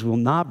things will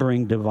not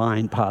bring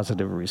divine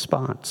positive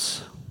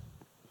response.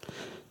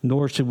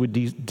 Nor should we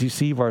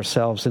deceive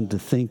ourselves into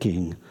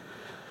thinking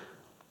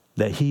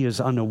that He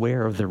is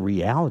unaware of the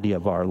reality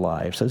of our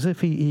lives, as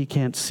if he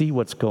can't see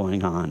what's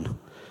going on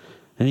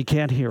and He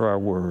can't hear our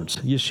words.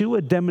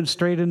 Yeshua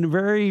demonstrated in a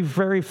very,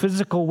 very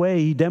physical way,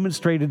 He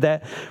demonstrated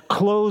that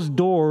closed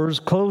doors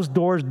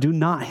do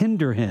not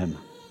hinder Him.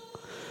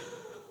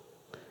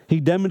 He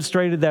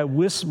demonstrated that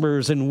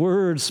whispers and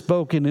words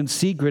spoken in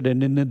secret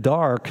and in the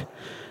dark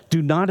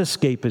do not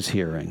escape His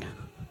hearing.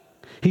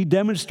 He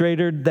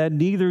demonstrated that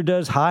neither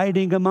does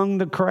hiding among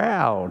the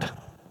crowd.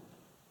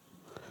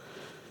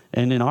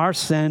 And in our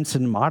sense,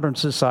 in modern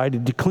society,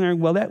 declaring,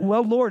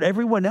 well, Lord,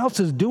 everyone else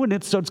is doing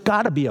it, so it's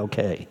got to be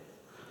okay.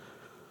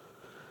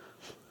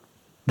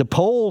 The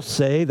polls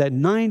say that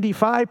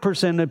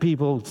 95% of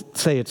people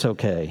say it's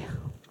okay.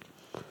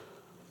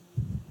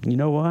 You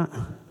know what?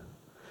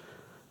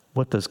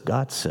 What does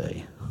God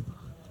say?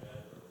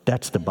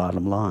 That's the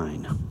bottom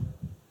line.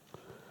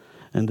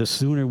 And the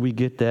sooner we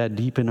get that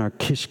deep in our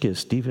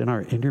kishkis, deep in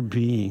our inner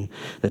being,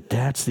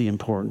 that's the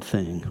important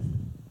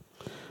thing,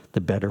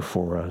 the better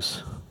for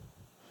us.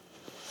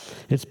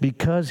 It's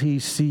because He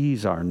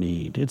sees our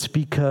need. It's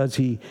because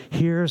He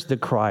hears the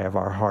cry of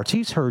our hearts.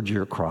 He's heard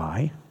your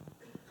cry.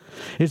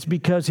 It's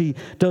because He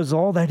does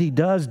all that He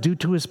does due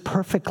to His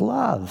perfect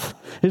love,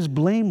 His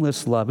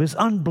blameless love, His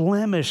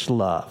unblemished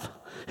love,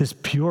 His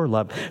pure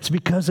love. It's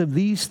because of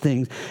these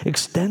things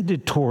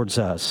extended towards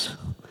us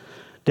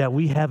that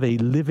we have a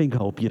living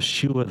hope.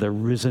 Yeshua, the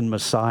risen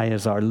Messiah,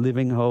 is our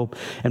living hope.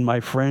 And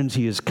my friends,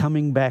 He is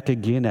coming back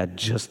again at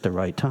just the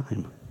right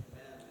time.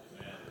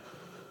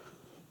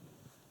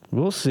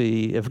 We'll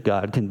see if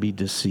God can be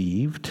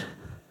deceived.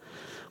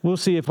 We'll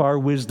see if our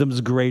wisdom's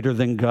greater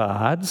than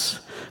God's.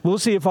 We'll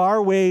see if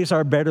our ways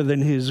are better than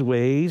His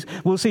ways.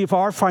 We'll see if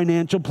our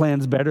financial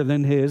plan's better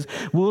than His.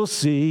 We'll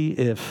see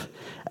if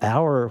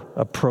our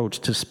approach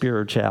to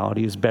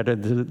spirituality is better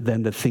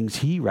than the things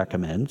He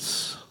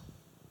recommends.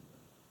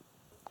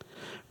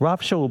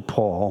 Rav Shaul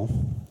Paul,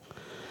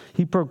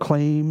 he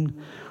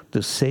proclaimed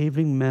the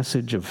saving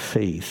message of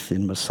faith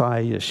in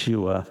Messiah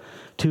Yeshua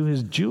to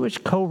his Jewish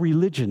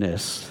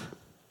co-religionists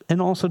and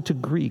also to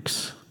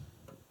Greeks.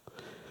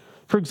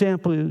 For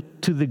example,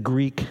 to the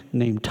Greek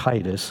named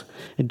Titus,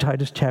 in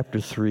Titus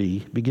chapter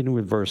 3, beginning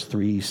with verse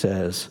 3, he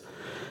says,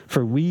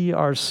 "For we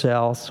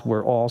ourselves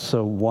were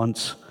also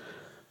once,"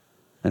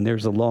 and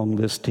there's a long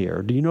list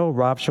here. Do you know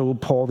Rav Shaul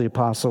Paul the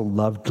Apostle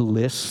loved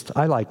lists?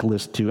 I like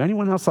lists too.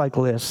 Anyone else like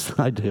lists?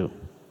 I do.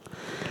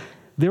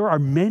 There are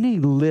many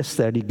lists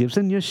that he gives,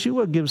 and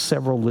Yeshua gives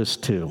several lists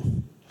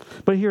too.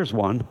 But here's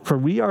one. "For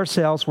we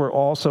ourselves were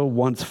also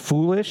once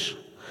foolish,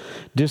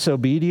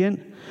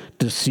 disobedient,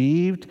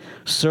 deceived,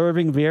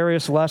 serving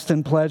various lusts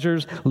and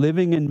pleasures,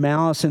 living in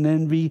malice and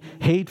envy,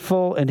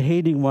 hateful and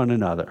hating one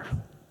another."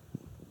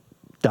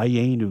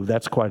 Dayenu,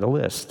 that's quite a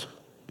list.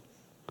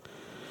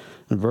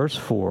 In verse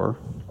 4,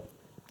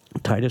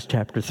 Titus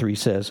chapter 3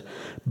 says,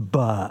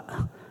 But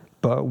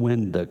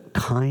when the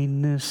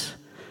kindness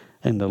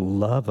and the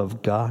love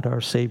of God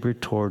our Savior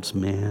towards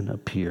man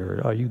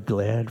appeared." Are you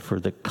glad for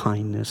the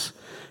kindness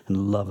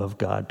and love of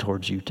God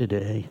towards you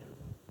today?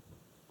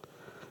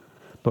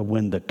 But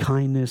when the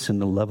kindness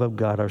and the love of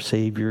God our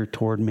Savior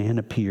toward man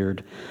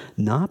appeared,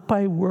 not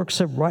by works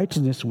of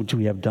righteousness which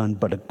we have done,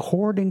 but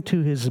according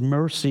to his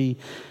mercy,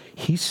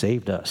 he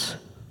saved us.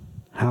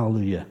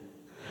 Hallelujah.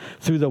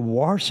 Through the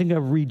washing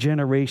of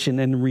regeneration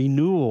and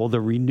renewal,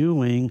 the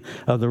renewing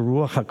of the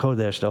Ruach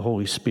HaKodesh, the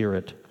Holy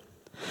Spirit,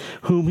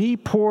 whom he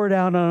poured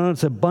out on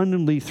us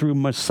abundantly through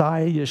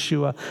Messiah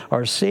Yeshua,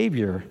 our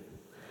Savior,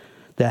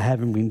 that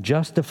having been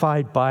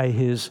justified by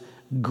his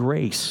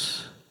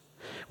grace,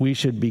 we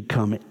should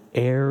become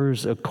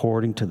heirs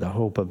according to the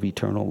hope of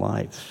eternal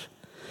life.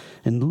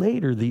 And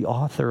later, the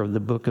author of the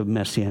book of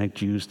Messianic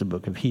Jews, the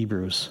book of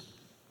Hebrews,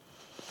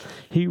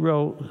 he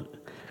wrote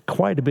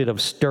quite a bit of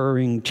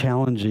stirring,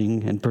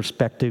 challenging, and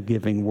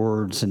perspective-giving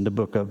words in the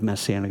book of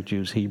Messianic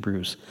Jews,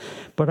 Hebrews.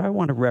 But I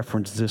want to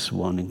reference this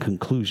one in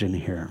conclusion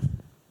here.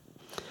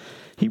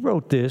 He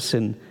wrote this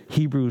in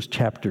Hebrews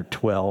chapter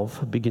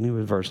 12, beginning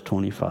with verse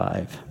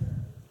 25.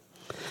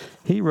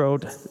 He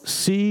wrote,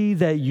 "See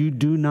that you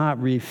do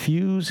not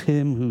refuse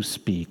him who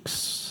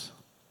speaks."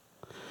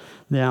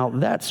 Now,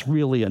 that's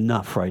really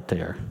enough right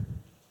there.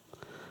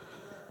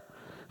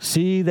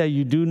 See that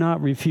you do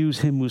not refuse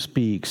him who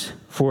speaks.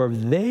 For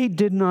if they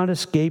did not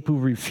escape who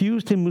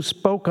refused him who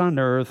spoke on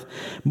earth,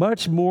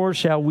 much more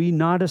shall we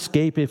not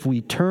escape if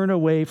we turn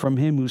away from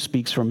him who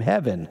speaks from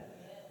heaven,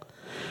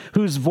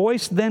 whose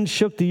voice then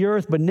shook the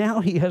earth, but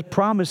now he has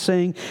promised,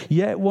 saying,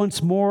 "Yet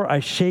once more I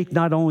shake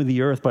not only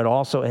the earth, but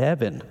also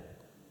heaven."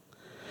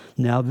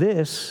 Now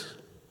this,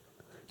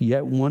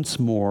 yet once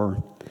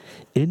more,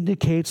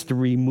 indicates the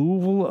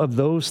removal of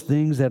those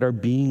things that are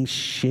being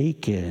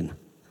shaken.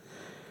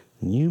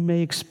 You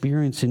may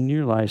experience in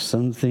your life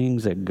some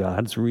things that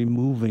God's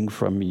removing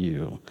from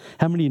you.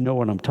 How many of you know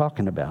what I'm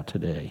talking about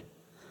today?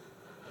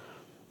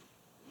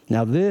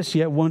 Now this,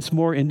 yet once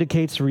more,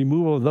 indicates the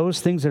removal of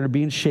those things that are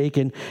being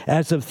shaken,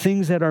 as of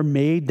things that are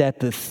made, that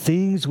the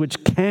things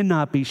which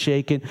cannot be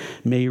shaken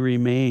may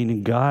remain.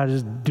 And God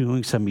is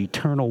doing some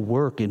eternal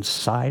work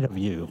inside of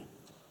you.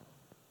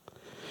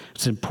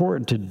 It's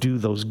important to do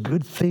those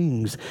good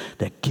things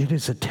that get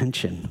his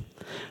attention.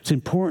 It's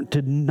important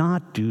to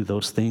not do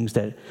those things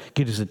that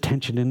get his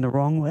attention in the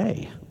wrong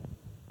way.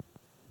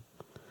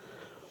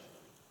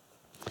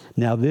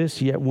 Now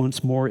this, yet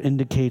once more,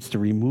 indicates the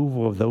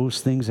removal of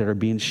those things that are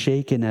being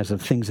shaken, as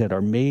of things that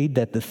are made,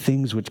 that the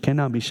things which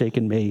cannot be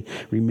shaken may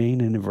remain.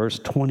 And in verse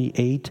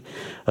 28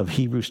 of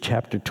Hebrews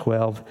chapter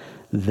 12,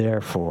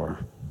 Therefore,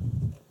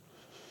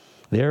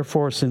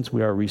 since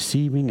we are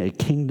receiving a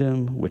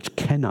kingdom which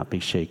cannot be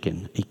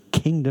shaken,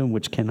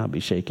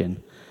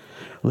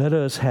 let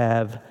us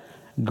have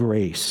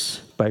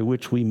grace by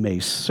which we may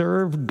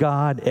serve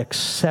God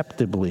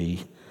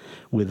acceptably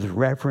with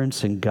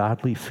reverence and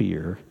godly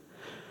fear.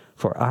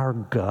 For our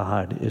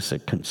God is a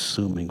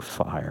consuming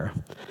fire.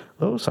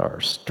 Those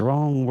are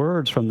strong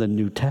words from the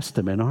New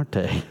Testament, aren't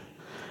they?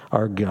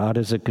 Our God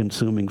is a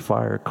consuming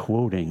fire,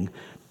 quoting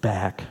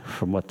back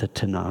from what the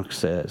Tanakh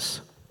says.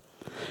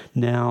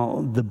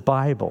 Now, the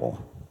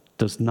Bible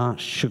does not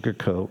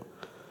sugarcoat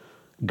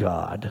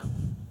God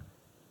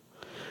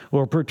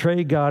or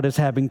portray God as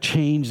having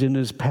changed in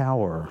his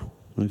power.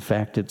 In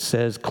fact, it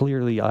says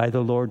clearly, I,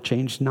 the Lord,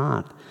 change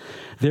not.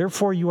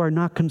 Therefore, you are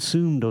not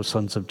consumed, O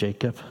sons of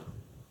Jacob.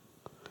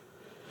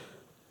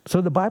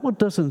 So the Bible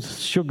doesn't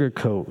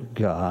sugarcoat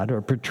God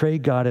or portray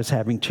God as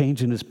having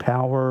changed in his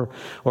power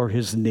or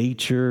his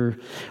nature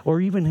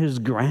or even his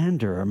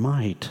grandeur or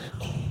might.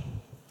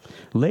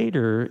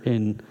 Later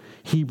in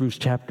Hebrews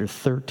chapter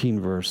 13,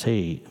 verse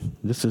 8,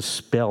 this is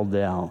spelled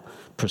out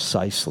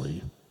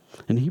precisely.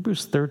 In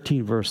Hebrews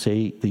 13, verse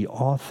 8, the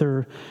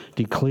author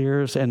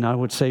declares, and I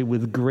would say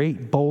with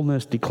great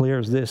boldness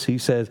declares this. He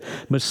says,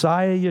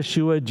 Messiah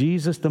Yeshua,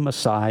 Jesus the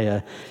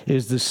Messiah,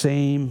 is the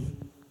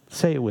same,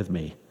 say it with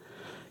me,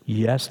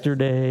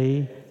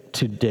 yesterday,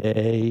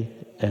 today,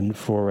 and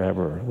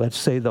forever. Let's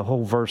say the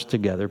whole verse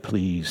together,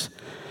 please.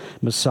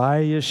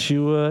 Messiah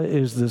Yeshua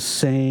is the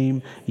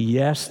same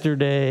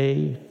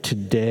yesterday,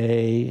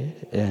 today,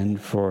 and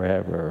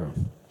forever.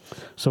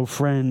 So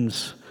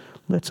friends,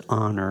 let's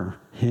honor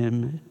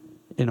him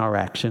in our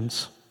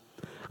actions.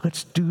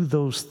 Let's do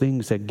those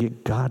things that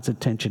get God's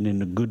attention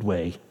in a good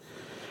way.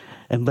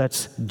 And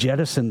let's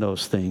jettison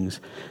those things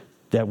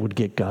that would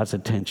get God's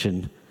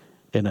attention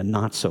in a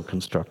not so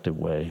constructive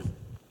way.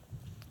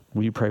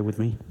 Will you pray with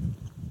me?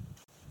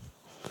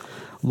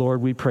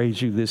 Lord, we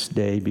praise you this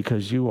day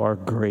because you are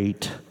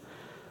great.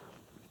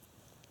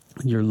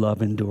 Your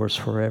love endures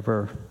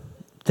forever.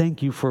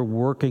 Thank you for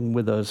working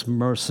with us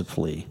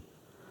mercifully,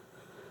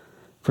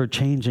 for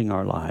changing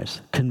our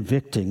lives,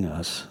 convicting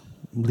us,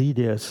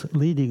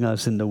 leading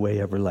us in the way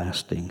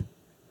everlasting.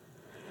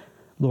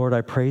 Lord,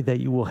 I pray that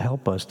you will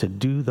help us to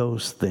do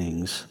those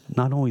things,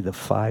 not only the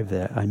 5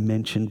 that I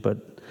mentioned,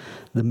 but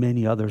the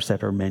many others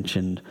that are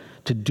mentioned,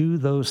 to do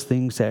those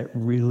things that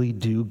really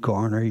do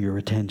garner your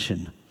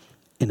attention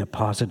in a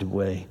positive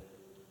way,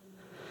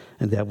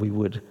 and that we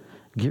would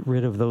get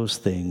rid of those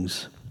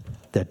things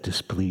that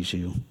displease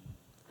you.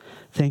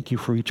 Thank you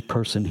for each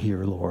person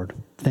here, Lord.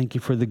 Thank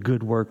you for the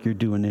good work you're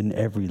doing in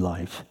every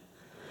life.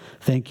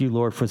 Thank you,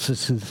 Lord, for the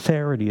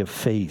sincerity of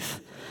faith,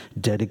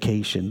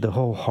 dedication, the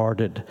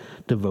wholehearted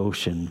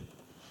devotion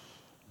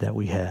that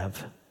we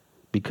have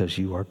because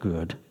you are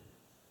good.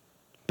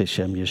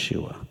 B'Shem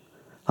Yeshua.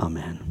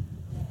 Amen.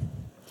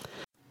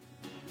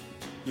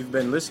 You've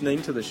been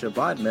listening to the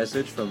Shabbat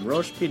message from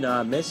Rosh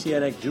Pinah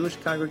Messianic Jewish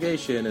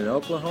Congregation in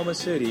Oklahoma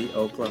City,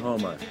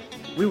 Oklahoma.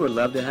 We would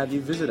love to have you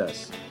visit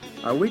us.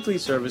 Our weekly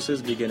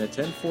services begin at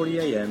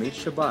 10:40 a.m.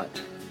 each Shabbat,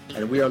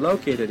 and we are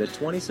located at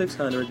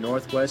 2600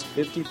 Northwest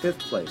 55th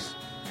Place,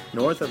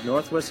 north of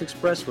Northwest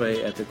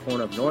Expressway at the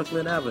corner of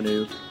Northland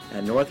Avenue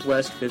and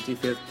Northwest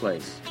 55th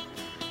Place.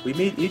 We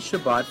meet each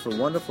Shabbat for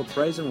wonderful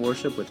praise and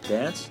worship with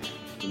dance,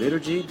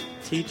 liturgy,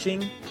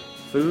 teaching,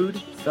 food,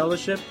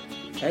 fellowship,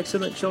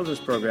 excellent children's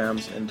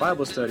programs, and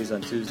Bible studies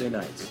on Tuesday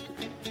nights.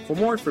 For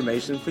more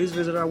information, please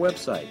visit our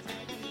website,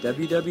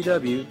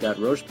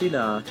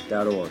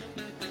 www.roshpinah.org.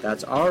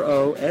 That's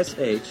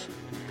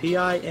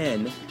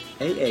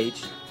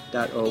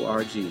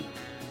ROSHPINAH.org.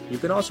 You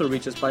can also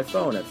reach us by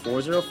phone at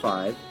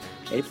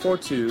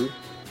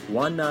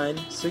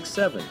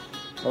 405-842-1967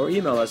 or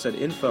email us at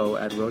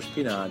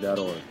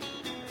info@roshpinah.org.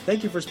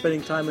 Thank you for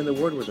spending time in the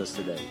Word with us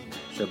today.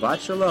 Shabbat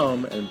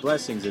Shalom and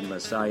blessings in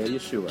Messiah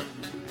Yeshua.